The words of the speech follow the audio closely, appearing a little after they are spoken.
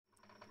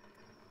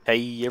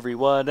Hey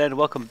everyone, and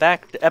welcome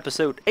back to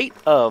episode 8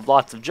 of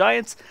Lots of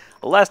Giants.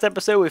 Last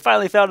episode, we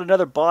finally found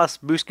another boss.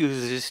 Moose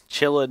Goose is just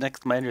chilling next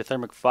to my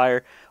endothermic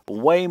fire.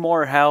 Way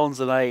more hounds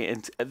than I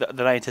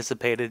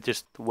anticipated,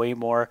 just way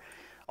more.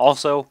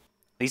 Also,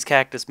 these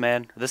cactus,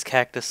 man, this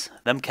cactus,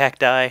 them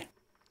cacti,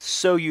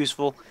 so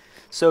useful,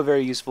 so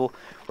very useful.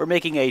 We're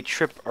making a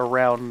trip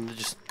around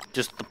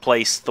just the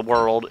place, the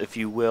world, if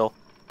you will,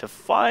 to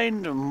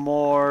find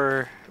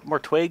more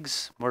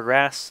twigs, more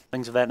grass,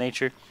 things of that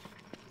nature.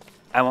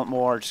 I want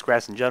more just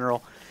grass in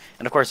general,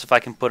 and of course, if I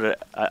can put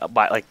it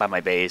by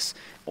my base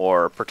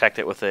or protect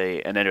it with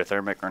an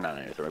endothermic, or not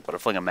an endothermic, but a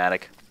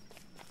flingomatic,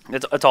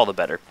 it's all the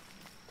better.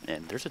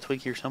 And there's a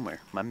twig here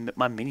somewhere.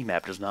 My mini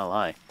map does not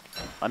lie.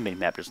 My mini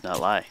map does not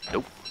lie.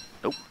 Nope,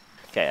 nope.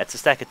 Okay, that's a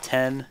stack of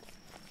 10.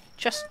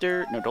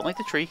 Chester, no, don't like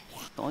the tree.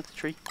 Don't like the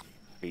tree.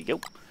 There you go.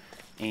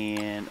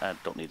 And I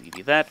don't need to give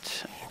you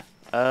that.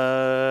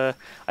 I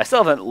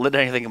still haven't lit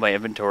anything in my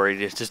inventory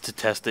just to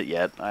test it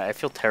yet. I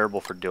feel terrible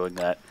for doing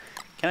that.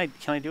 Can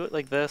I do it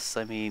like this?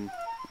 I mean,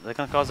 is that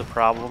gonna cause a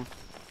problem?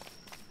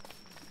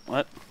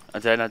 What?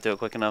 Did I not do it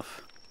quick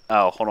enough?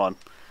 Oh, hold on.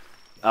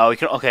 Oh, we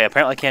can. Okay,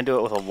 apparently I can't do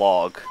it with a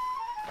log.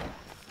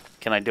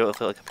 Can I do it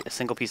with like a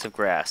single piece of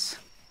grass?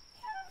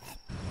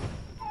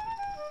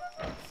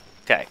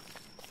 Okay.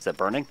 Is that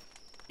burning?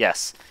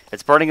 Yes.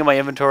 It's burning in my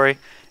inventory.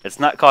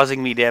 It's not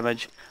causing me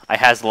damage. I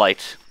has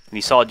light, and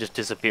you saw it just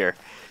disappear.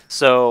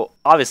 So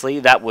obviously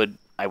that would.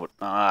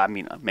 I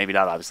mean, maybe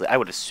not obviously. I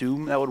would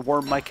assume that would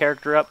warm my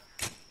character up.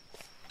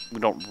 We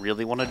don't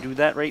really want to do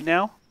that right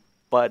now,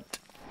 but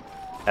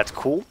that's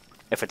cool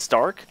if it's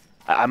dark.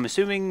 I'm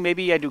assuming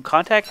maybe I do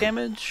contact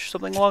damage,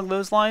 something along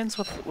those lines,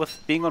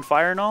 with being on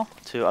fire and all,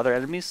 to other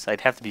enemies.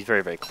 I'd have to be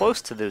very, very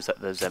close to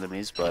those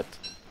enemies, but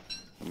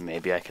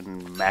maybe I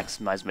can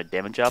maximize my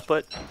damage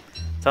output.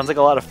 Sounds like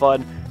a lot of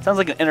fun. Sounds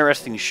like an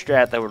interesting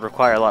strat that would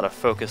require a lot of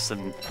focus,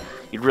 and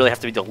you'd really have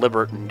to be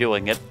deliberate in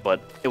doing it,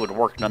 but it would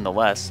work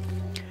nonetheless.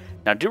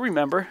 Now, do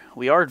remember,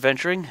 we are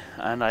adventuring,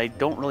 and I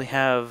don't really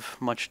have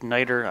much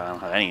niter. I don't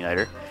have any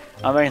niter.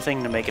 I don't have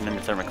anything to make an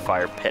endothermic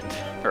fire pit,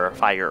 or a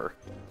fire.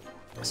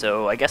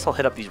 So, I guess I'll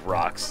hit up these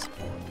rocks.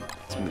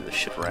 Let's move this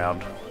shit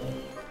around.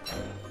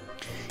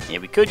 Yeah,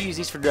 we could use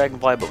these for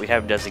dragonfly, but we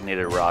have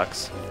designated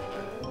rocks.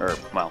 Or,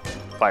 well,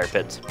 fire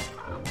pits.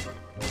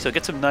 So,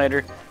 get some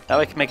niter. That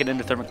way I can make an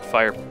endothermic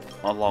fire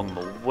along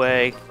the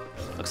way.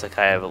 Looks like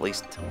I have at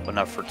least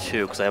enough for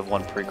 2, because I have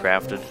 1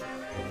 pre-crafted.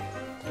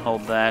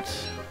 Hold that.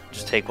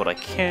 Just take what I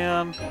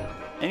can.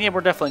 And yeah, we're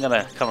definitely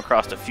going to come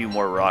across a few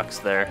more rocks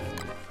there.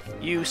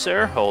 You,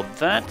 sir, hold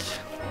that.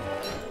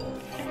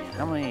 And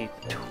how many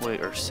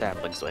twig or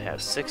saplings do I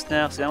have? 6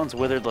 now. See, that one's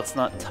withered. Let's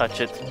not touch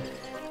it.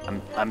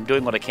 I'm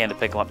doing what I can to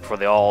pick them up before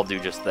they all do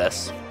just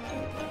this.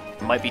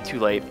 It might be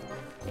too late.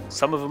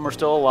 Some of them are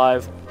still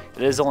alive.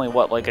 It is only,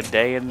 what, like a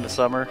day in the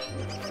summer?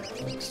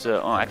 So,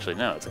 oh, actually,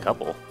 no, it's a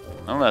couple.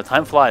 I don't know.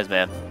 Time flies,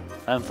 man.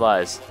 Time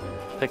flies.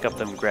 Pick up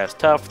them grass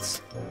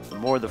tufts. The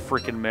more the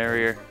freaking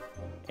merrier.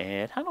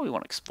 And how do we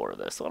want to explore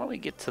this? Why don't we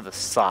get to the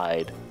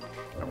side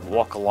and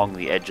walk along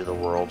the edge of the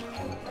world?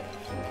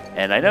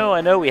 And I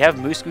know we have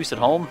Moose Goose at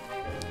home.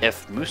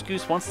 If Moose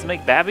Goose wants to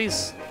make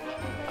babbies,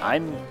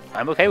 I'm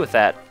okay with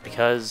that,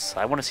 because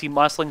I want to see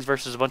mosslings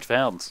versus a bunch of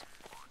hounds.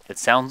 It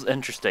sounds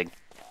interesting.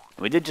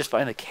 We did just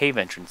find a cave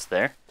entrance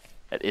there.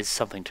 That is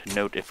something to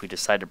note if we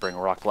decide to bring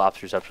rock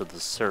lobsters up to the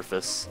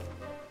surface,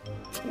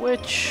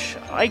 which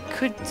I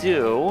could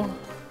do.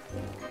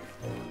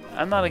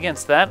 I'm not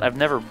against that. I've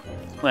never,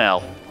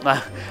 well,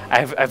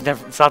 I've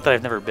never. It's not that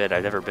I've never been.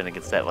 I've never been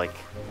against that, like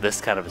this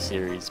kind of a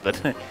series.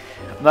 But I'm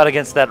not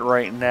against that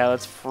right now.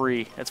 It's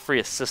free. It's free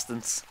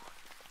assistance.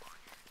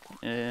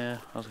 Yeah,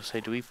 I was gonna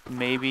say, do we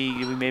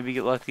maybe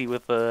get lucky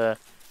with another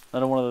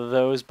one of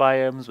those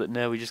biomes? But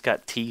no, we just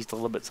got teased a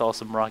little bit. Saw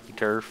some rocky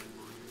turf,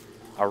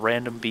 a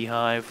random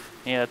beehive.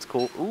 Yeah, that's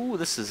cool. Ooh,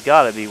 this has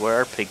gotta be where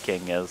our pig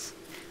king is.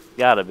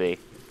 Gotta be.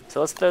 So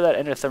let's throw that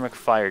endothermic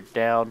fire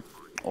down.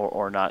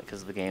 Or not,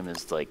 because the game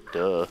is like,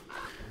 duh.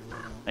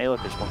 Hey, look,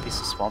 there's one piece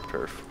of swamp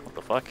turf. What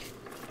the fuck?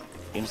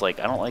 Game's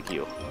like, I don't like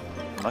you.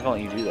 I'm not gonna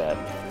let you do that.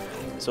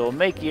 So we'll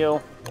make you.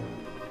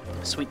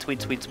 Sweet,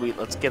 sweet, sweet, sweet.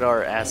 Let's get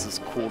our asses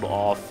cooled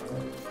off.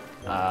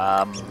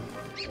 I'm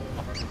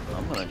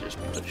gonna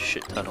just put a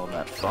shit ton on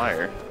that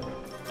fire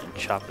and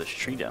chop this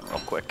tree down real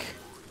quick.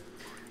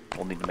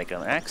 We'll need to make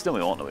another axe. No,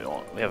 we won't. No, we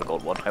won't. We have a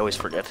gold one. I always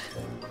forget.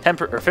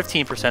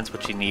 15% is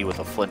what you need with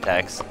a flint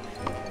axe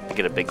to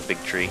get a big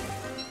tree.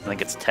 I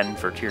think it's 10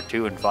 for tier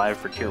 2 and 5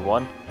 for tier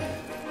 1.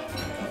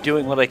 I'm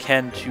doing what I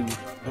can to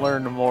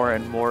learn more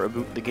and more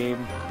about the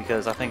game,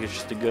 because I think it's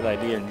just a good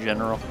idea in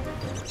general.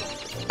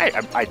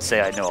 I'd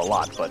say I know a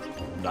lot, but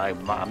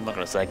I'm not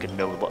gonna say I could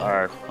know,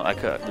 or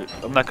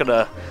I'm not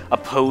gonna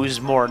oppose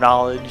more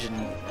knowledge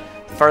and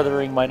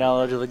furthering my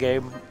knowledge of the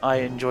game. I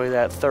enjoy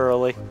that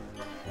thoroughly.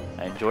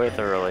 I enjoy it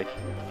thoroughly.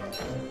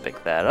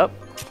 Pick that up.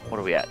 What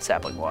are we at,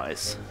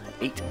 sapling-wise?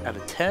 8 out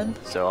of 10,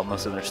 so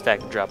almost in their stack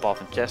to drop off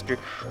in Chester.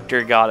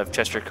 Dear God, if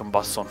Chester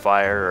combusts on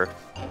fire or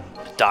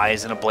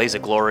dies in a blaze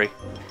of glory,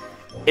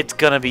 It's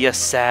gonna be a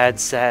sad,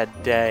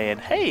 sad day.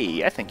 And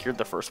hey, I think you're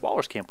the first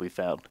walrus camp we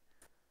found.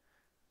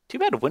 Too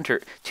bad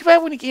winter. Too bad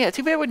when you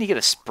get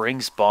a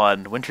spring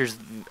spawn. Winter's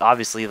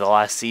obviously the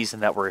last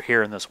season that we're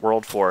here in this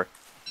world for.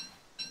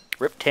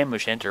 Rip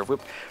Tamush Enter.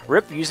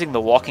 Rip using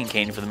the walking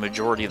cane for the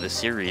majority of the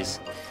series.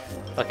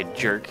 Fucking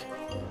jerk.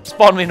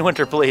 Spawn me in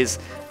winter, please.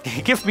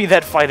 Give me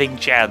that fighting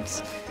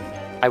chance.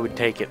 I would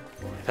take it.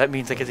 If that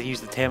means I get to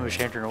use the Tamush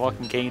Enter and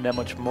walking cane that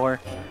much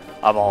more,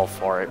 I'm all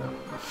for it.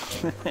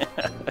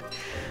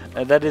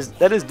 And that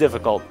is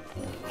difficult.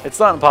 It's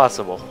not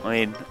impossible. I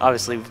mean,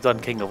 obviously we've done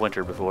King of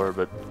Winter before,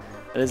 but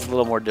it is a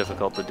little more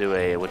difficult to do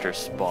a winter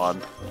spawn.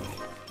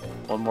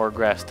 One more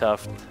grass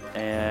tuft,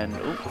 and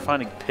ooh, we're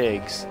finding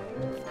pigs.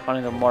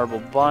 Finding the marble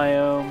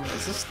biome.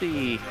 Is this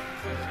the?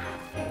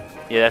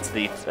 Yeah, that's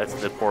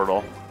the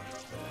portal.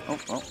 Oh,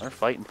 well, they're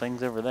fighting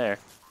things over there.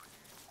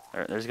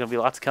 There's gonna be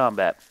lots of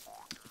combat.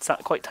 It's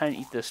not quite time to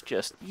eat this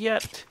just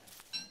yet.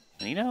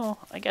 And you know,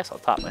 I guess I'll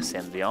top my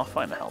sanity. I'll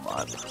find a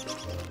Helmod.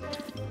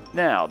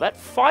 Now, that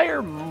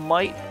fire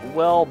might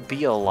well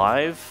be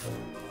alive.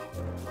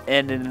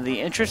 And in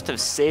the interest of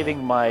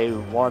saving my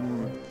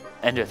one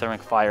endothermic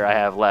fire I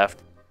have left,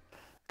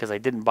 because I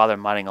didn't bother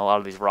mining a lot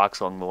of these rocks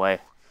along the way,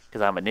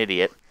 because I'm an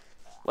idiot,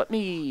 let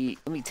me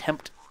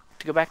attempt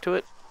to go back to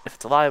it. If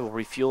it's alive, we'll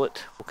refuel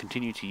it. We'll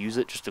continue to use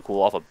it just to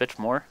cool off a bit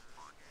more.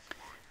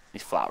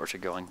 These flowers are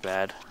going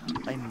bad.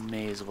 I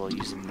may as well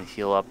use them to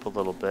heal up a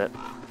little bit.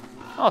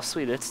 Oh,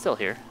 sweet, it's still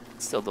here.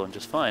 It's still doing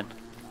just fine.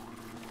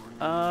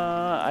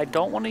 I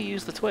don't want to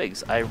use the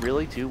twigs. I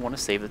really do want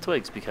to save the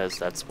twigs because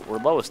that's what we're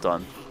lowest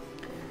on.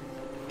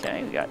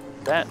 Okay, we got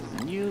that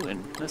and you,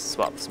 and let's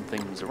swap some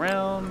things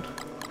around.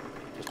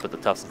 Just put the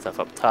tufts and stuff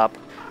up top.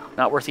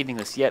 Not worth eating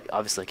this yet.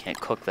 Obviously, I can't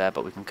cook that,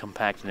 but we can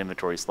compact an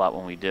inventory slot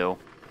when we do.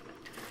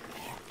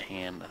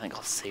 And I think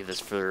I'll save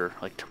this for,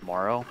 like,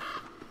 tomorrow.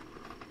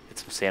 Get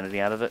some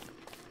sanity out of it.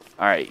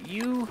 Alright,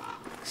 you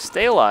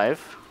stay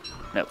alive.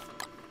 No,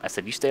 I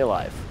said you stay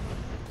alive.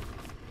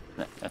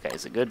 No, okay,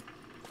 is it good?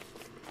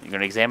 You're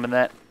going to examine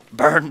that?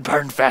 Burn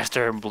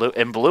faster and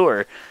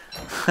bluer.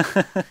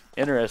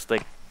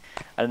 Interesting.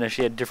 I don't know if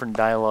she had different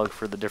dialogue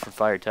for the different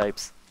fire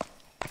types.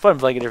 Fun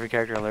playing a different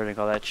character and learning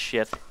all that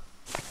shit.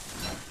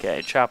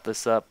 Okay, chop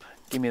this up.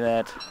 Give me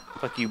that.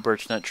 Fuck you,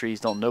 birch nut trees.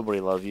 Don't nobody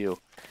love you.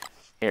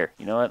 Here,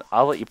 you know what?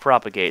 I'll let you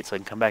propagate so I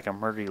can come back and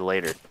murder you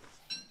later.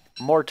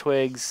 More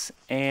twigs,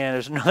 and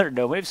there's another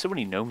gnome. We have so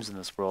many gnomes in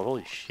this world.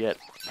 Holy shit.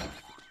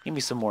 Give me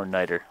some more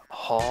niter.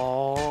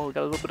 Oh,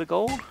 got a little bit of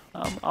gold?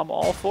 I'm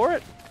all for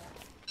it.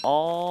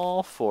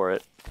 All for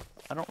it.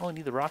 I don't really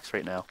need the rocks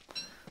right now.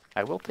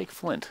 I will take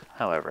flint,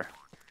 however.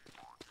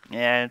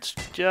 Yeah, it's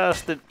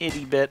just an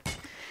itty bit.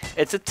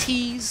 It's a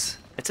tease.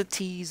 It's a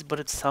tease, but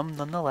it's some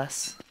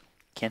nonetheless.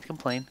 Can't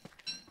complain.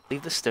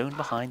 Leave the stone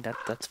behind.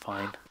 That's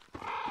fine.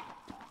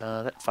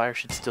 That fire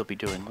should still be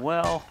doing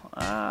well.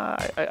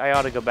 I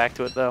ought to go back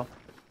to it, though.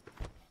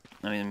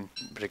 I mean,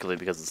 particularly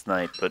because it's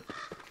night, but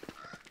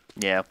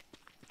yeah.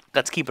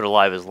 Let's keep it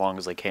alive as long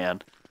as I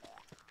can.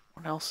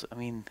 What else? I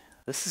mean,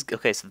 this is...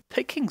 Okay, so the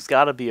Pig King's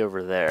got to be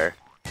over there.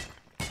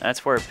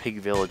 That's where a pig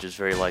village is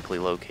very likely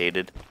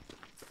located.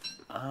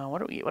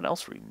 What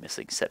else are we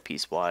missing set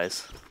piece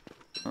wise?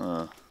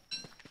 Oh,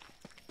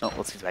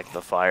 let's get back to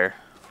the fire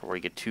before we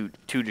get too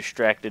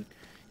distracted.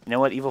 You know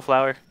what, evil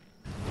flower?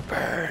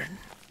 Burn.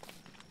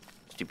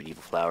 Stupid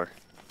evil flower.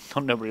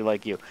 Don't nobody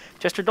like you.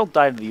 Chester, don't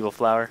die to the evil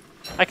flower.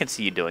 I can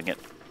see you doing it.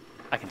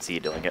 I can see you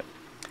doing it.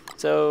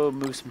 So,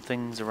 move some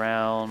things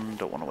around.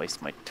 Don't want to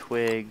waste my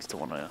twigs.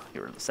 Don't want to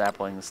get rid of the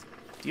saplings.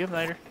 Do you have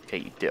niter? Okay,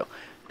 you do.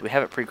 Do we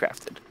have it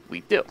pre-crafted?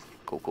 We do.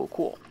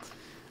 Cool.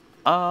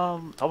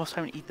 Almost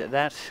time to eat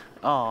that.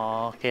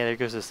 Aw, okay, there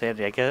goes the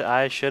sanity. I guess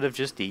I should have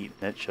just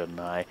eaten it,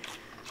 shouldn't I?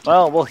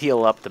 Well, we'll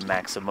heal up the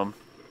maximum.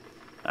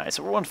 Alright,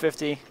 so we're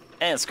 150.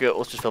 And screw it,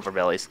 let's just fill up our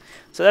bellies.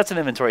 So that's an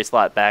inventory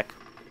slot back.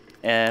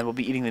 And we'll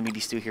be eating the meaty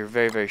stew here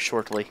very, very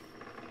shortly.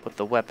 Put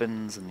the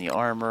weapons and the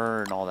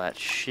armor and all that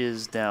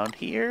shiz down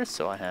here,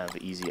 so I have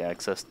easy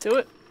access to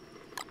it.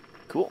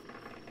 Cool.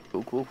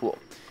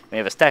 We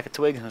have a stack of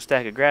twigs and a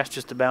stack of grass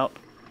just about.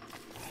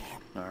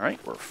 Alright,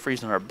 we're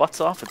freezing our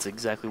butts off. It's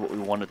exactly what we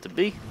want it to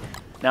be.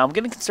 Now, I'm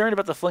getting concerned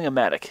about the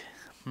flingomatic.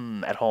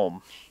 At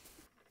home.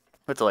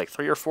 What's it, like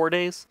 3 or 4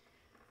 days?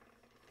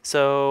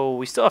 So,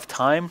 we still have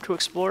time to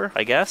explore,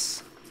 I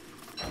guess.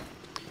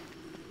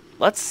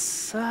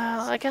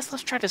 I guess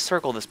let's try to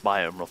circle this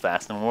biome real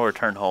fast, and we'll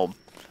return home.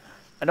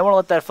 I don't want to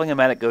let that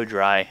flingomatic go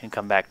dry and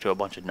come back to a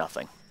bunch of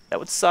nothing. That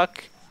would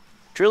suck.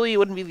 Truly, it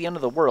wouldn't be the end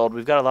of the world.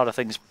 We've got a lot of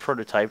things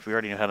prototyped. We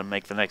already know how to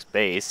make the next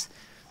base.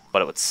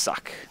 But it would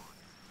suck.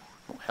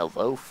 Oh,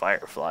 hello,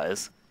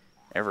 fireflies.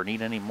 Ever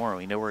need any more?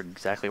 We know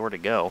exactly where to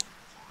go.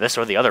 This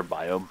or the other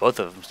biome. Both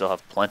of them still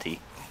have plenty.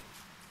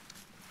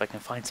 If I can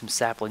find some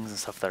saplings and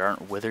stuff that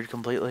aren't withered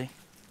completely,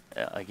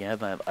 again,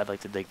 I'd like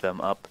to dig them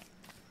up.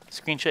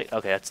 Screen shake.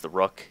 Okay, that's the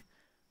rook.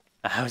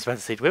 I was about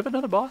to say, do we have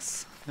another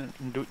boss?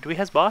 Do we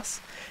have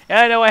boss?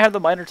 Yeah, I know I have the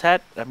miner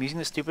tat. I'm using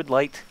the stupid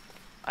light.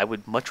 I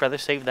would much rather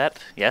save that.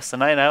 Yes,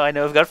 and I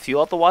know I've got a few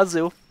out the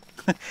wazoo.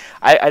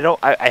 I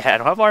don't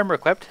have armor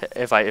equipped.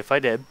 If I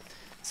did,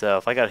 so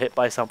if I got hit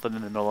by something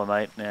in the middle of the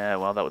night,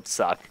 well, that would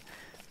suck.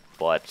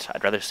 But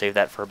I'd rather save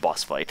that for a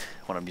boss fight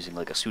when I'm using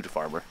like a suit of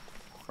armor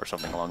or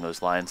something along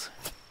those lines.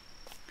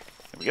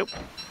 There we go.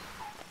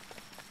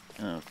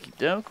 Okie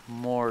doke.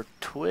 More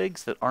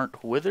twigs that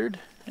aren't withered.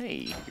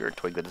 Hey, you're a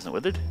twig that isn't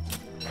withered.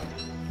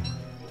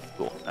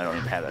 Cool. I don't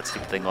even have that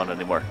stupid thing on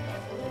anymore.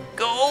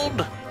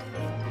 Gold!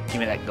 Give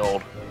me that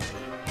gold.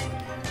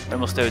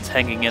 Thermal stone's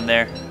hanging in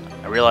there.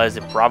 I realized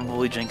it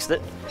probably jinxed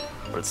it,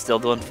 but it's still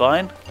doing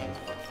fine.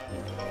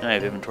 And I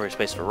have inventory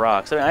space for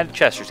rocks. I mean,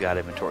 Chester's got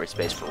inventory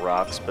space for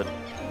rocks, but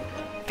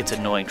it gets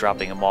annoying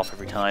dropping them off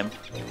every time.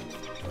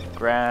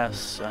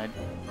 Grass.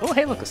 Oh,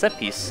 hey, look, a set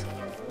piece.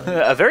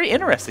 A very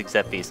interesting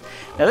set piece.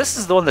 Now, this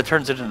is the one that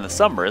turns it into the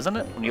summer, isn't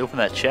it? When you open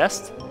that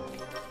chest.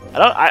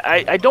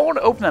 I don't want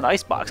to open that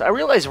icebox. I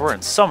realize we're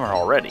in summer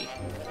already,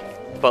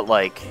 but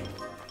like,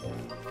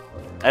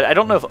 I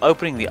don't know if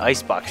opening the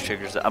icebox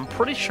triggers it. I'm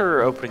pretty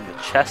sure opening the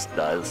chest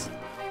does.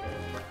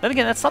 Then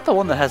again, that's not the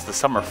one that has the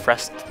summer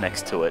frest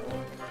next to it.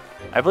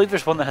 I believe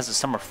there's one that has the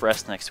summer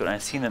frest next to it, and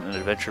I've seen it in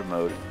adventure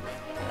mode.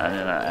 And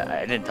then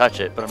I didn't touch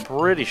it, but I'm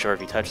pretty sure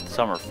if you touch the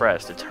summer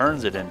frest, it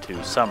turns it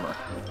into summer.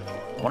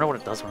 I wonder what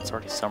it does when it's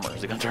already summer.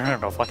 Is it gonna turn it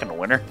into a fucking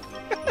winter?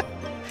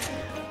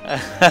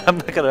 I'm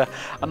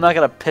not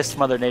gonna piss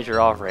Mother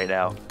Nature off right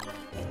now.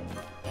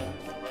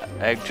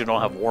 I actually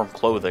don't have warm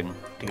clothing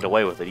to get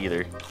away with it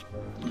either.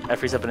 That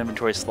frees up an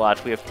inventory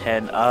slot. We have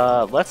 10.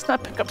 Let's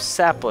not pick up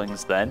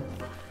saplings then.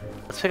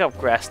 Let's pick up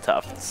grass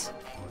tufts.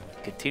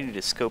 Continue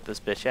to scope this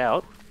bitch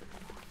out.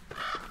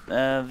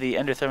 The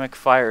endothermic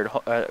fired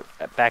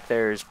back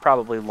there is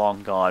probably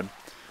long gone,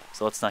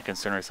 so let's not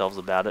concern ourselves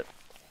about it.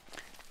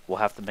 We'll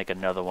have to make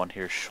another one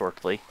here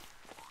shortly.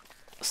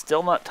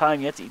 Still not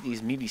time yet to eat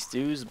these meaty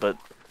stews, but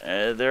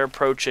they're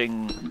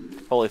approaching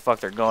holy fuck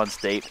they're gone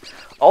state.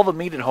 All the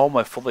meat at home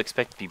I fully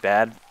expect to be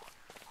bad.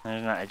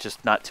 And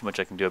just not too much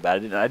I can do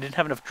about it. I didn't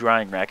have enough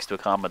drying racks to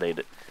accommodate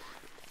it.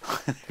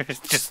 There's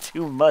just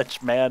too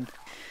much, man.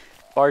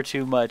 Far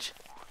too much.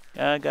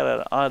 I got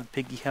an odd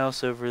piggy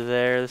house over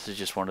there. This is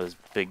just one of those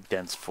big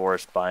dense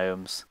forest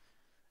biomes.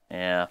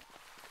 Yeah.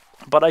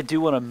 But I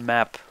do want to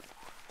map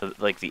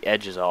the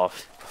edges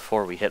off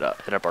before we hit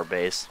up our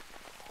base.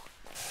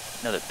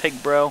 Another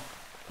pig bro.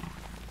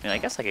 I mean, I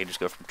guess I could just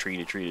go from tree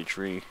to tree to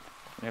tree.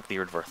 We have to get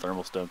rid of our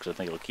thermal stone because I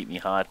think it'll keep me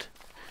hot.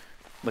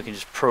 We can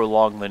just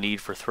prolong the need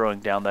for throwing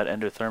down that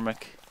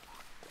endothermic.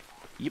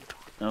 Yep.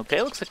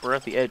 Okay, looks like we're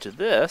at the edge of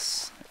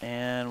this,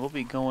 and we'll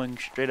be going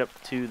straight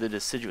up to the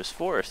deciduous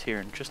forest here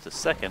in just a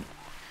second.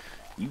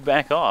 You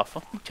back off.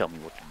 Don't you tell me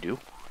what to do.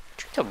 Don't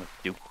you tell me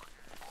what to do.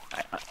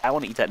 I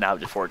want to eat that now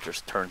before it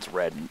just turns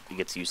red and it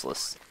gets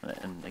useless.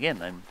 And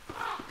again, I'm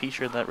pretty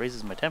sure that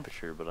raises my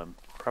temperature, but I'm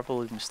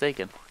probably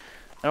mistaken.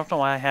 I don't know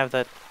why I have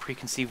that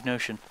preconceived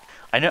notion.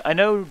 I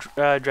know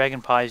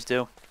dragon pies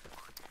do.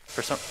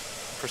 For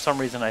some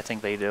reason, I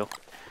think they do.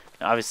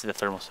 Now, obviously, the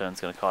thermal stone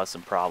is going to cause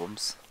some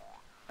problems.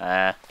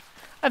 I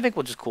think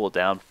we'll just cool it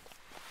down.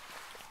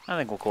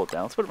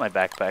 Let's put it in my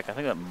backpack. I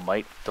think that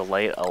might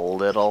delay it a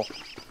little.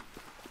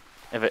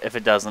 If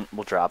it doesn't,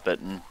 we'll drop it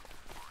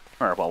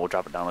we'll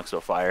drop it down next to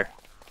a fire.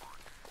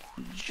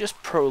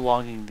 Just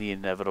prolonging the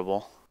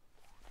inevitable.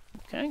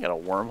 Okay, got a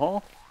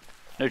wormhole.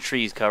 No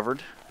trees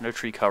covered. No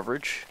tree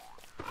coverage.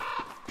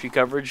 Tree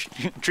coverage.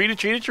 Tree to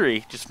tree to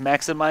tree. Just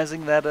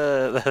maximizing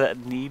that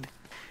need.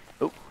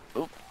 Oh!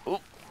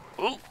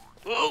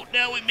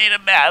 Now we made a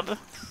map.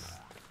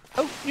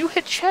 Oh, you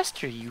hit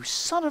Chester, you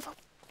son of a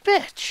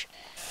bitch.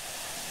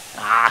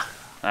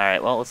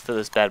 Alright, well, let's throw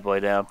this bad boy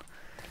down.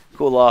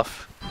 Cool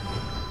off.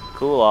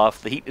 Cool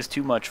off. The heat is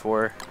too much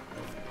for her.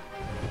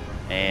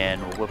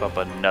 And we'll whip up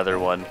another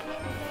one.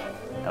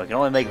 Now, we can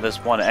only make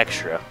this one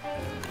extra.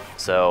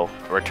 So,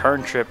 the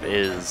return trip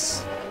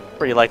is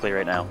pretty likely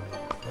right now.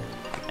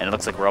 And it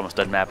looks like we're almost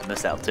done mapping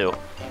this out, too.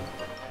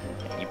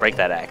 You break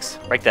that axe.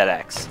 Break that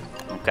axe.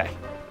 Okay.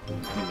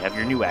 You have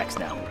your new axe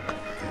now.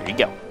 There you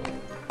go.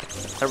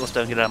 Thermal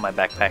stone, get out of my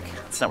backpack.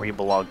 That's not where you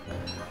belong.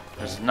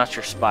 This is not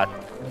your spot.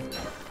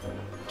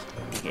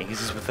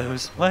 Gazes with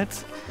those. What?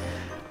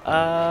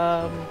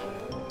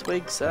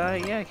 Twigs.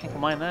 Yeah, I can't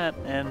combine that.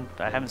 And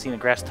I haven't seen a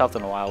grass tuft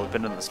in a while. We've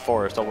been in this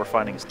forest. All we're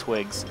finding is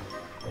twigs.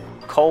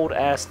 Cold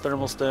ass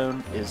thermal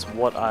stone is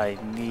what I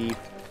need.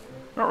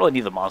 I don't really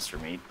need the monster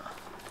meat.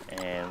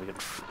 And we can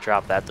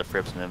drop that to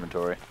free up some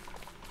inventory.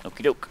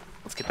 Okie doke.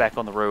 Let's get back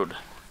on the road.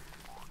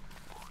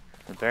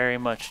 I very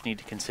much need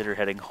to consider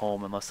heading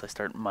home unless I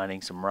start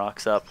mining some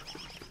rocks up.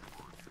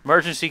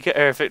 Emergency,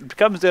 or if it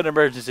becomes an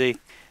emergency,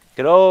 you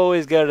can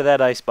always go to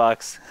that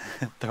icebox.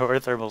 Throw a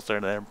thermal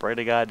stone there and pray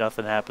to God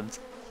nothing happens.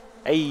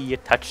 Hey, a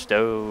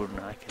touchstone.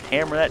 I can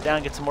hammer that down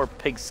and get some more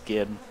pig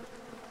skin.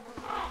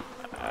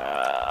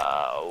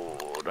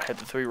 Do I have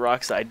the 3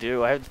 rocks? I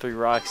do. I have the 3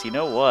 rocks. You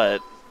know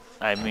what?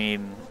 I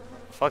mean,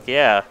 fuck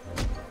yeah.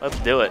 Let's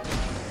do it.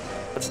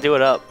 Let's do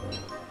it up.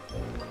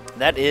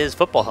 That is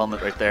football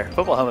helmet right there.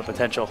 Football helmet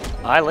potential.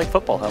 I like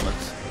football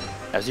helmets.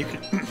 As you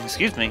can,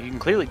 excuse me, you can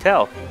clearly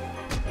tell.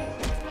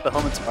 The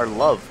helmets are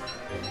love.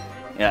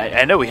 Yeah,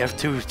 I know we have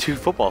two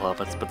football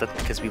helmets, but that's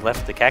because we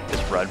left the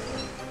cactus run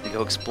to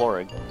go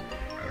exploring.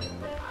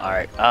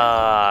 Alright,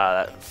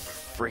 that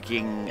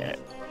freaking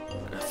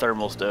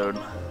thermal stone.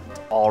 It's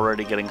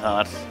already getting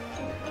hot.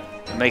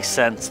 It makes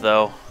sense,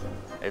 though.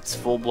 It's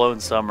full-blown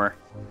summer.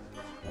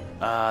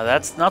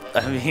 That's not...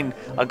 I mean,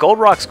 a gold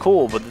rock's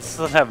cool, but this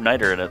doesn't have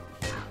niter in it.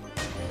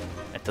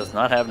 It does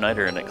not have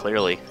niter in it,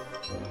 clearly.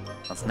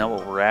 That's not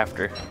what we're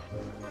after.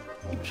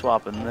 Keep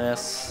swapping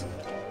this.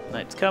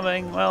 Night's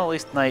coming. Well, at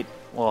least night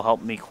will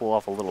help me cool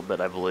off a little bit,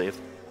 I believe.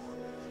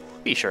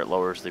 Be sure it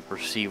lowers the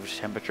perceived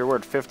temperature. We're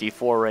at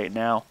 54 right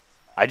now.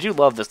 I do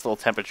love this little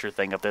temperature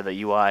thing up there,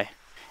 the UI.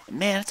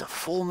 Man, it's a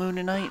full moon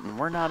tonight, and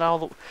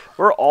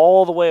we're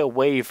all the way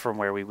away from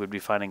where we would be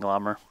finding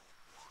Glommer.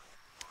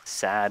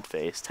 Sad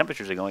face.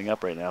 Temperatures are going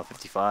up right now.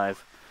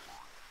 55,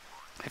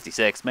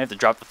 56. May have to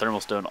drop the thermal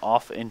stone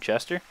off in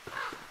Chester,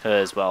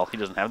 because well, he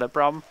doesn't have that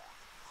problem.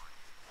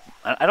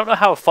 I don't know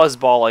how a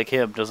fuzzball like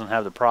him doesn't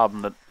have the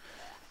problem, but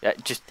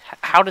just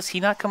how does he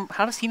not come?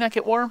 How does he not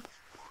get warm?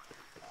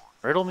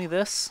 Riddle me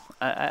this.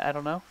 I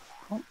don't know.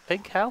 Oh,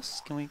 pig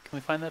house. Can we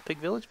find that pig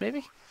village?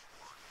 Maybe.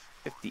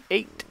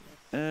 58.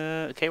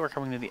 Okay, we're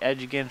coming to the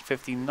edge again.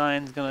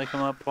 59 is gonna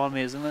come up on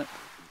me, isn't it?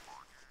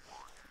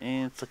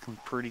 And it's looking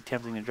pretty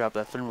tempting to drop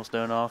that thermal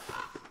stone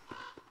off.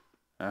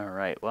 All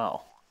right.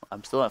 Well,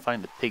 I'm still not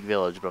finding the pig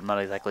village, but I'm not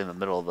exactly in the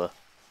middle of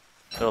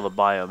the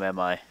biome, am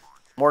I?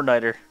 More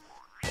niter.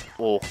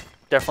 We'll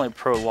definitely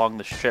prolong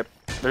the trip.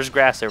 There's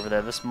grass over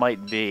there. This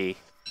might be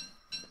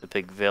the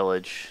pig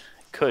village.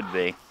 Could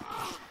be.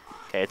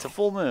 Okay, it's a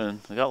full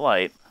moon. We got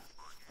light.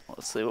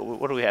 Let's see,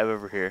 what do we have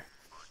over here?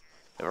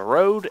 We have a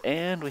road,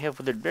 and we have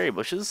withered berry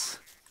bushes.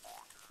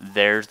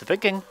 There's the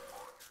pig king.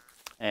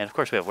 And, of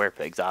course, we have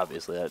werepigs,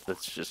 obviously.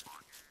 That's just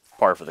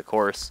par for the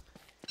course.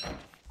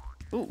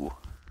 Ooh.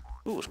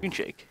 Ooh, screen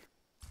shake.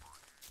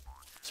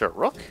 Is there a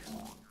rook?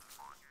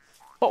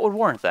 What would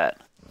warrant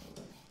that?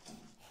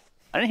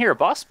 I didn't hear a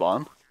boss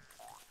spawn.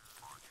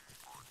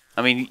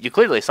 I mean, you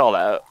clearly saw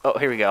that. Oh,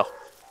 here we go.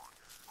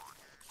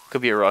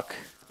 Could be a rook.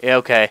 Yeah,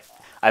 okay.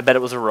 I bet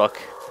it was a rook.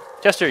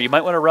 Chester, you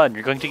might want to run.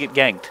 You're going to get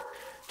ganked.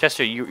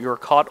 Chester, you're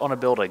caught on a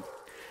building.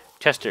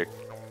 Chester,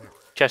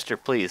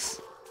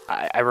 please.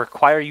 I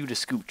require you to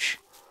scooch.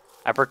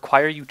 I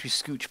require you to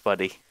scooch,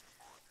 buddy.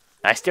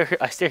 I still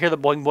hear the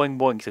boing boing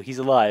boing, so he's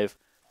alive.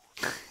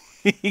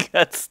 He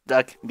got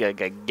stuck. Got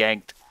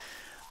ganked.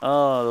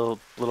 Oh,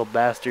 little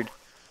bastard.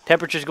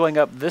 Temperature's going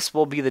up. This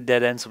will be the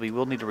dead end, so we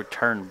will need to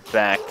return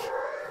back.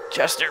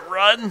 Chester,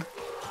 run!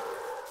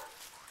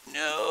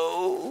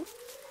 No.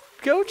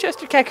 Go,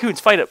 Chester.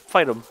 Cocoons, fight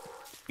him.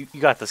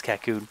 You got this,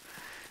 Cocoon.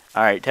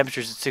 Alright,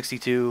 temperature's at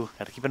 62.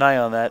 Gotta keep an eye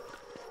on that.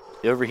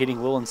 The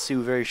overheating will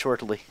ensue very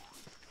shortly.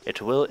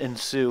 It will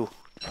ensue.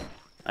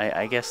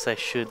 I guess I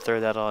should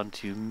throw that on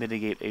to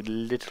mitigate a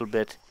little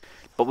bit.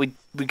 But we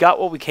got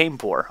what we came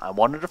for. I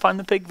wanted to find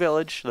the pig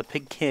village, the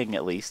pig king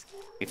at least.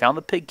 We found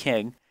the pig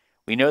king.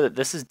 We know that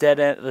this is dead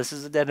end. This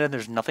is a dead end.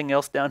 There's nothing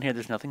else down here.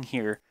 There's nothing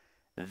here.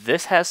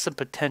 This has some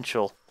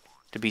potential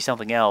to be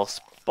something else,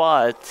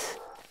 but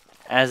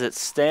as it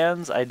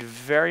stands, I'd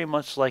very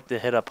much like to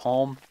hit up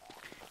home,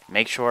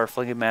 make sure our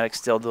Flingomatic's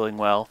still doing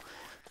well,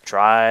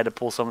 try to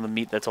pull some of the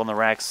meat that's on the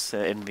racks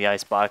in the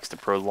icebox to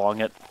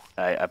prolong it.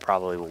 I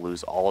probably will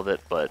lose all of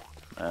it, but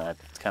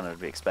it's kind of to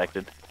be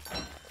expected.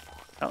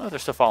 I don't know if they're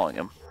still following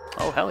him.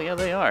 Oh, hell yeah,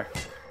 they are.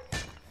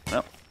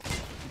 Well,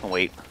 I'll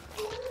wait.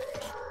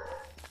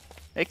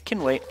 It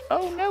can wait.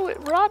 Oh no, it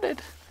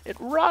rotted. It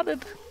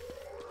rotted.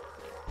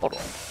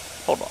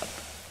 Hold on.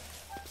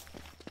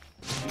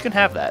 You can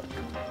have that.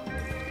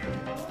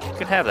 You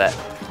can have that.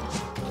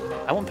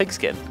 I want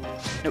pigskin.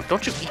 No,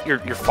 don't you eat your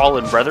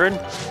fallen brethren.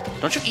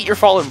 Don't you eat your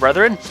fallen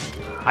brethren.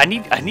 I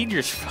need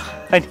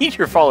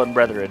your fallen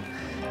brethren.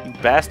 You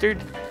bastard.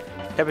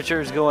 Temperature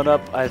is going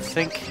up. I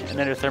think an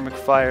endothermic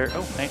fire.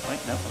 Oh, wait, no.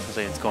 I was gonna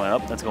say it's going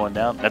up. That's going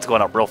down. That's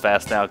going up real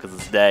fast now because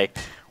it's day.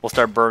 We'll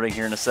start burning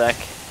here in a sec.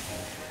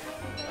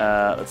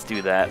 Let's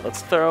do that.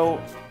 Let's throw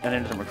an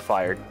endothermic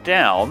fire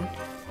down.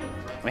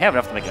 We have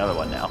enough to make another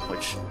one now,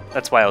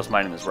 that's why I was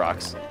mining these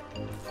rocks.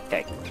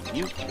 Okay,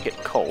 you get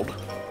cold.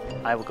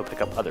 I will go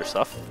pick up other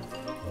stuff.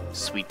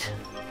 Sweet.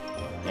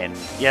 And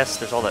yes,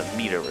 there's all that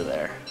meat over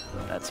there.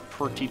 That's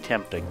pretty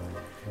tempting.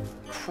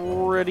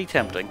 Pretty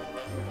tempting.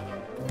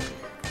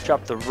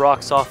 Drop the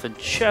rocks off in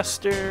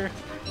Chester.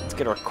 Let's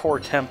get our core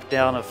temp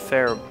down a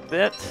fair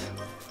bit.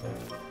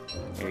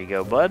 Here you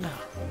go, bud. Did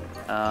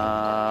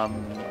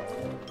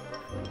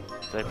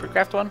I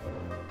pre-craft one?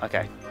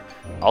 Okay.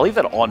 I'll leave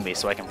that on me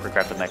so I can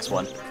pre-craft the next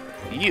one.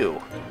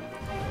 You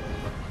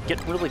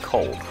get really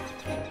cold.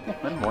 Oh,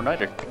 and more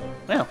niter.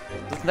 Well,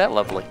 isn't that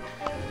lovely?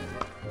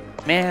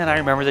 Man, I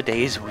remember the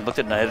days when we looked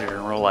at niter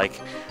and we're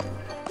like,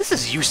 this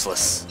is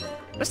useless.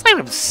 This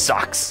item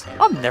sucks.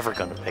 I'm never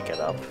gonna pick it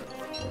up.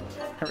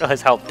 I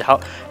realize how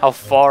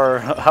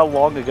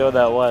long ago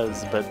that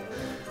was, but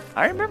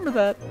I remember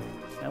that.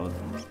 That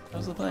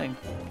was the thing.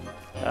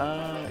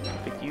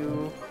 Pick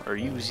you or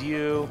use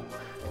you.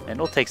 And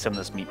we'll take some of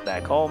this meat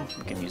back home.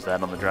 We can use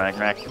that on the drying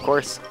rack, of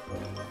course.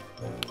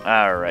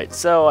 Alright,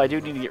 so I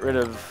do need to get rid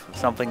of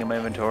something in my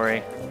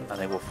inventory. I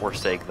think we'll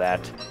forsake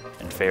that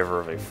in favor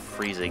of a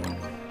freezing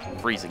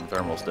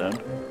thermal stone.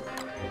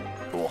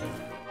 Cool.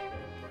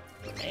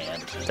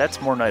 And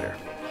that's more niter.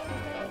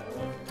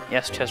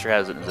 Yes, Chester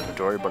has it in his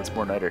inventory, but it's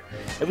more niter.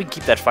 And we can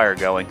keep that fire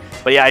going.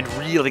 But yeah, I'd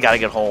really got to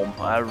get home.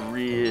 I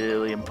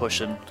really am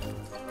pushing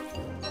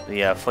the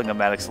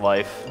Flingomatic's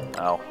life.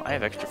 Oh, I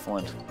have extra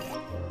flint.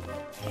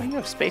 Oh, you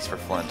have space for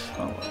flint.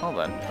 Oh, hold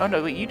on. Oh,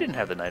 no, wait, you didn't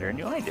have the niter in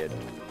you. I did.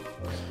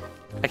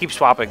 I keep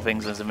swapping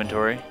things in his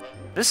inventory.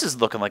 This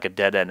is looking like a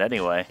dead end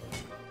anyway.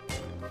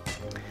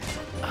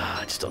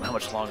 I just don't know how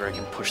much longer I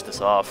can push this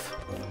off.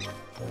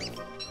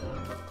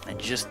 I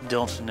just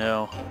don't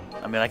know.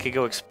 I mean, I could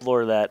go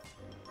explore that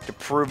to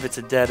prove it's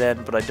a dead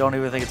end, but I don't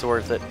even think it's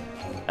worth it.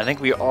 I think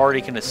we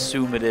already can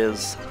assume it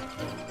is.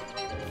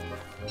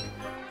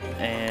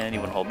 And you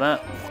want to hold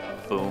that?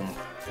 Boom.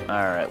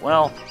 Alright,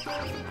 well,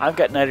 I've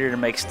got niter to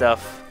make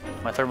stuff.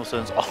 My thermal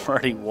stone's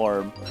already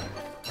warm.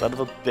 Son of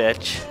a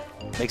bitch.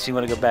 Makes me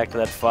want to go back to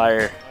that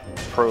fire.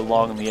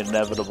 Prolong the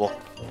inevitable.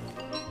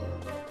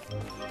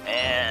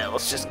 And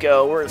let's just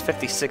go. We're at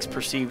 56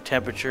 perceived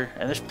temperature.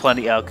 And there's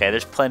plenty. Okay,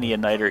 there's plenty of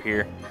niter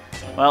here.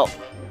 Well,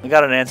 we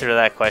got an answer to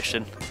that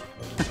question.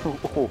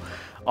 Oh,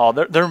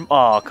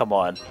 oh, come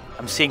on.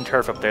 I'm seeing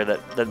turf up there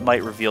that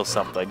might reveal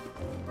something.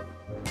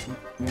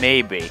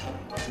 Maybe.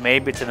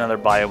 Maybe it's another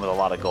biome with a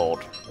lot of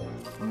gold.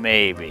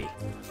 Maybe.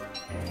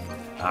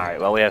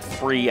 Alright, well, we have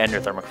 3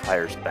 endothermic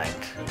fires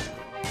banked.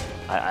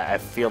 I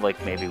feel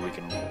like maybe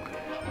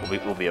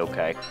we'll be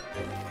okay.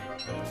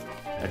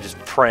 I'm just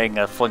praying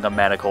a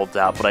Flingomatic holds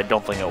out, but I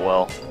don't think it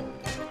will.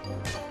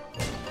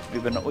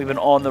 We've been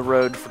on the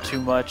road for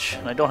too much,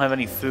 and I don't have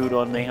any food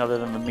on me other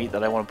than the meat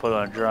that I want to put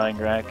on a drying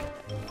rack.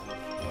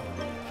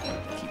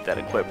 Keep that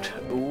equipped.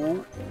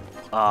 Ooh.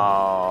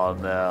 Oh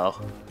no.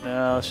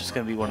 No, it's just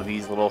gonna be one of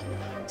these little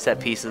set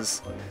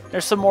pieces.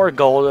 There's some more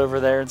gold over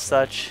there and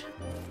such.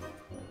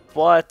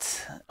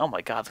 But oh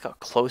my god, look how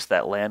close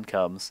that land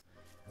comes.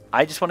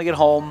 I just want to get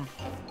home,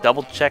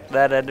 double check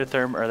that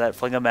endotherm or that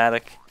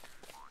Flingomatic.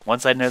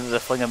 Once I know that the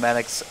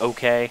Flingomatic's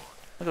okay.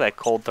 Look at that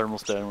cold thermal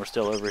stone, we're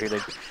still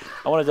overheating.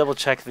 I want to double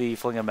check the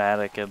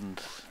Flingomatic,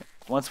 and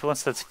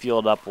once that's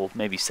fueled up, we'll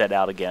maybe set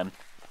out again.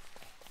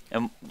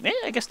 And yeah,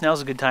 I guess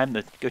now's a good time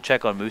to go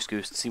check on Moose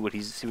Goose to see what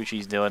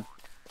she's doing.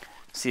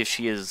 See if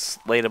she has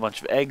laid a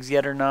bunch of eggs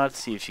yet or not.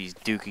 See if she's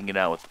duking it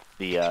out with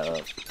the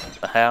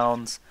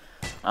hounds.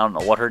 I don't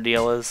know what her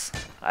deal is.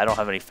 I don't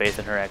have any faith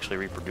in her actually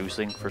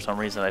reproducing for some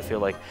reason. I feel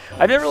like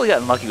I've never really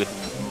gotten lucky with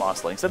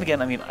mosslings. Then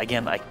again, I mean,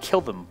 I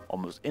kill them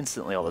almost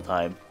instantly all the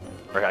time.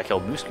 Or I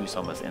killed Moose Goose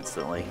almost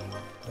instantly.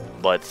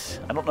 But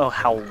I don't know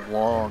how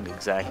long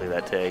exactly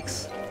that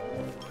takes.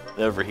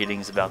 The overheating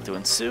is about to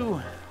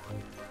ensue.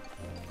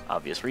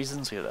 Obvious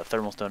reasons. We have that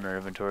thermal stone in our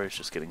inventory. It's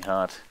just getting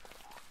hot.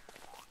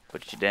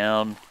 Put you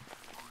down.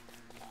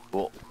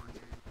 Cool.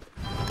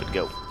 Good to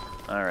go.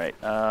 Alright.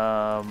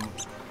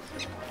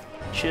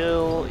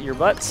 Chill your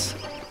butts.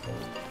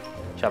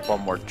 Chop one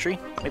more tree.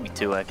 Maybe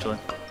 2, actually.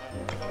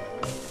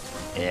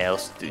 Yeah,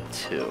 let's do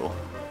 2.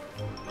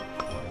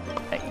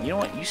 Hey, you know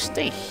what? You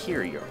stay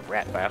here, you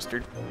rat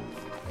bastard.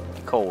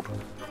 Cold.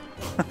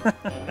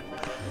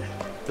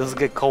 Doesn't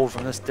get cold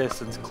from this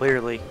distance,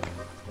 clearly.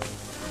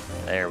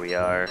 There we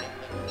are.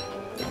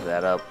 Dig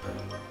that up.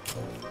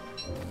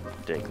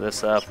 Dig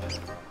this up.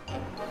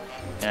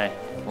 Okay,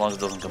 as long as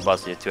it doesn't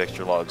combust, you have 2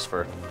 extra logs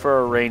for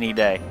a rainy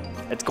day.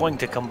 It's going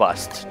to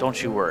combust,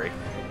 don't you worry.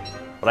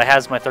 But I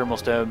has my thermal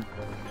stone.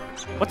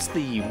 What's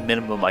the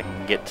minimum I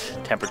can get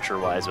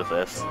temperature-wise with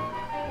this?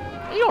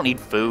 You don't need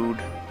food.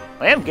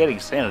 I am getting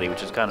sanity,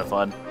 which is kind of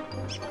fun.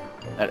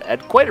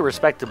 At quite a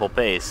respectable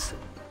pace.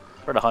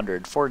 We're at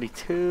 100.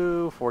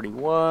 42,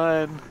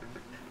 41.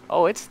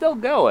 Oh, it's still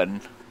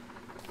going.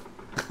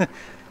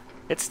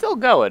 It's still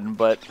going,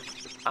 but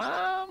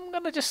I'm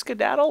gonna just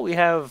skedaddle. We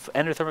have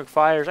endothermic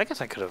fires. I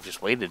guess I could have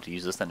just waited to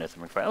use this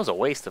endothermic fire. That was a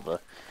waste of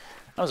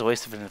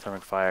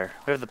endothermic fire.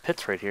 We have the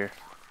pits right here.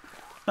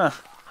 Huh.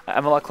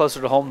 I'm a lot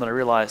closer to home than I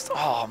realized.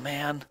 Oh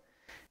man.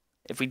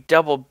 If we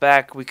doubled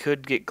back, we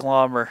could get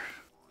Glommer.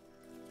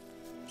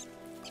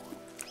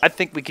 I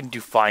think we can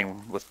do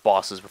fine with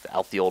bosses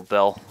without the old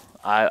bell.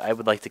 I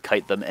would like to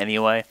kite them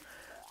anyway.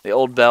 The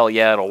old bell,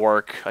 yeah, it'll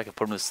work. I could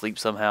put them to sleep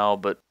somehow,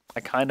 but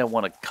I kind of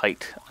want to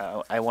kite.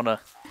 I want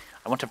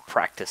to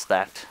practice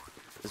that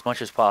as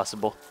much as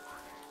possible.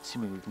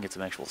 Assuming we can get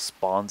some actual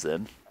spawns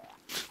in.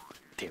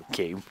 Damn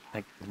game.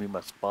 I give me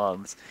my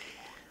spawns.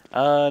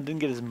 Didn't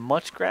get as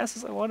much grass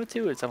as I wanted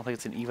to. I don't think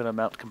it's an even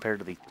amount compared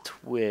to the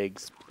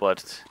twigs,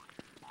 but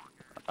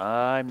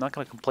I'm not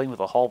going to complain with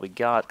the haul we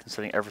got,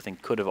 considering everything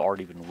could have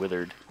already been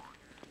withered.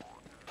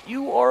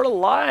 You are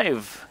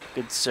alive,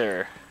 good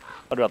sir.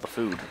 What about the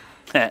food?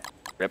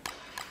 Rip.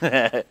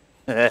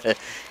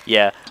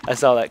 Yeah, I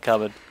saw that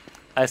coming.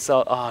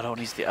 Oh, I don't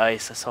use the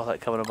ice. I saw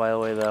that coming a mile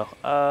away, though.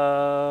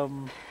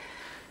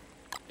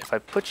 If I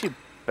put you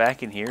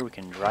back in here, we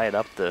can dry it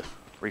up to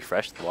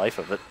refresh the life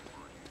of it.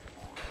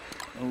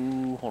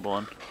 Ooh, hold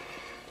on.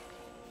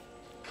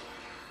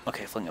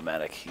 Okay,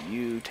 Flingomatic,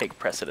 you take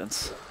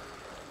precedence.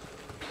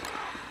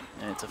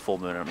 And it's a full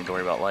moon, I don't need to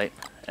worry about light.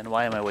 And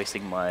why am I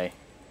wasting my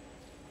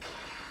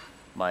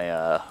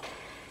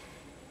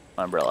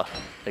umbrella?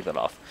 Take that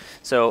off.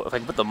 So if I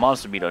can put the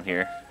monster meat on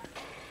here,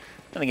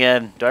 and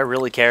again, do I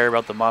really care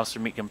about the monster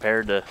meat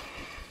compared to?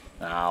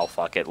 Oh,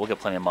 fuck it. We'll get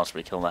plenty of monster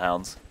meat killing the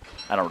hounds.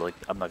 I'm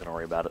not gonna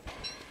worry about it.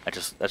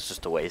 That's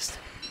just a waste.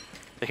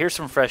 So here's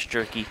some fresh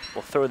jerky.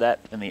 We'll throw that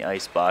in the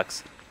ice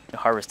box and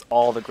harvest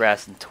all the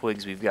grass and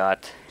twigs we've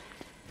got.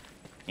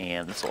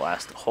 And this will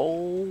last a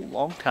whole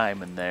long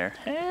time in there.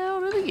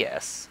 Hell to the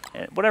yes.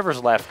 And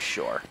whatever's left,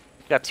 sure.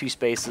 Got 2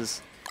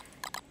 spaces.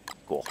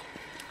 Cool.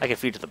 I can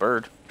feed to the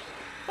bird.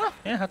 Well,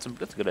 yeah, that's a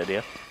good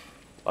idea.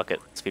 Fuck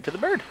it. Let's feed to the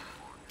bird.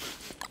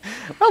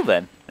 Well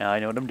then, now I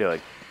know what I'm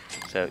doing.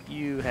 So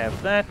you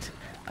have that.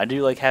 I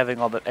do like having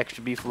all that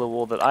extra beefalo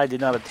wool that I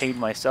did not obtain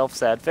myself,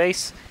 sad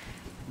face.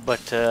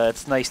 But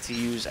it's nice to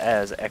use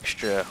as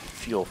extra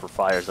fuel for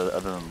fires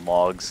other than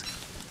logs.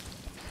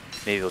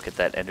 Maybe we'll get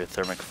that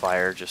endothermic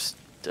fire, just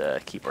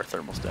keep our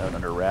thermals down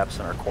under wraps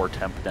and our core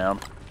temp down.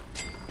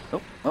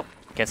 Oh,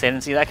 can't say I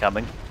didn't see that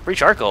coming. Free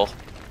charcoal.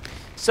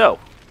 So,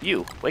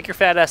 you, wake your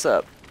fat ass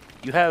up.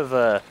 You have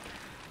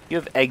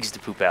eggs to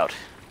poop out.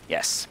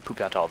 Yes,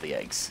 poop out all the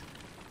eggs.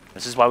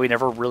 This is why we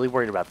never really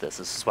worried about this.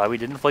 This is why we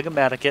didn't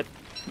Flingomatic it.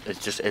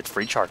 It's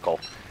free charcoal.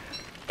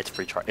 It's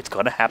free it's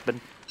gonna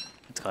happen.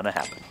 It's gonna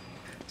happen.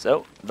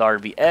 So,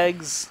 there'll be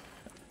eggs.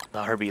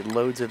 There'll be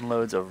loads and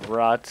loads of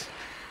rot.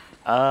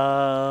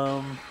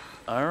 Alright,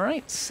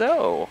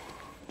 so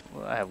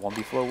I have 1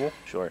 beefalo wool?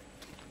 Sure.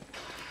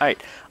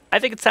 Alright, I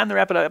think it's time to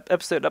wrap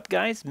episode up,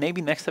 guys.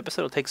 Maybe next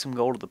episode will take some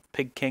gold to the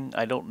Pig King.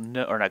 I don't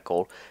know, or not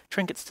gold,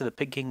 trinkets to the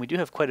Pig King. We do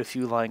have quite a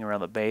few lying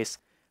around the base.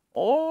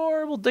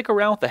 Or we'll dick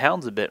around with the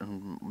hounds a bit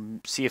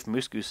and see if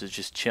Moose Goose is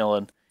just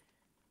chilling.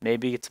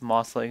 Maybe it's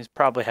mosslings.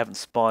 Probably haven't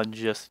spawned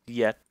just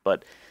yet,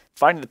 but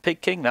finding the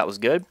Pig King, that was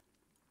good.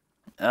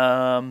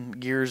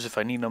 Gears if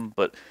I need them,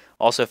 but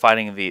also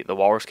finding the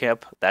walrus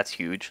camp, that's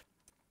huge.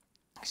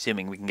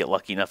 Assuming we can get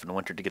lucky enough in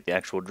winter to get the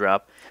actual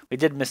drop. We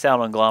did miss out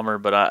on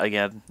Glommer, but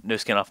again, no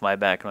skin off my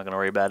back. I'm not going to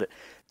worry about it.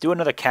 Do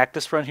another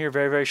cactus run here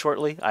very, very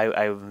shortly.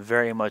 I'm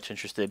very much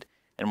interested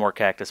in more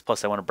cactus.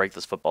 Plus, I want to break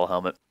this football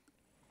helmet.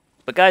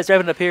 But guys,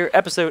 wrapping up here,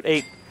 episode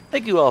 8.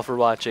 Thank you all for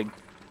watching,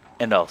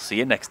 and I'll see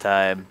you next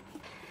time.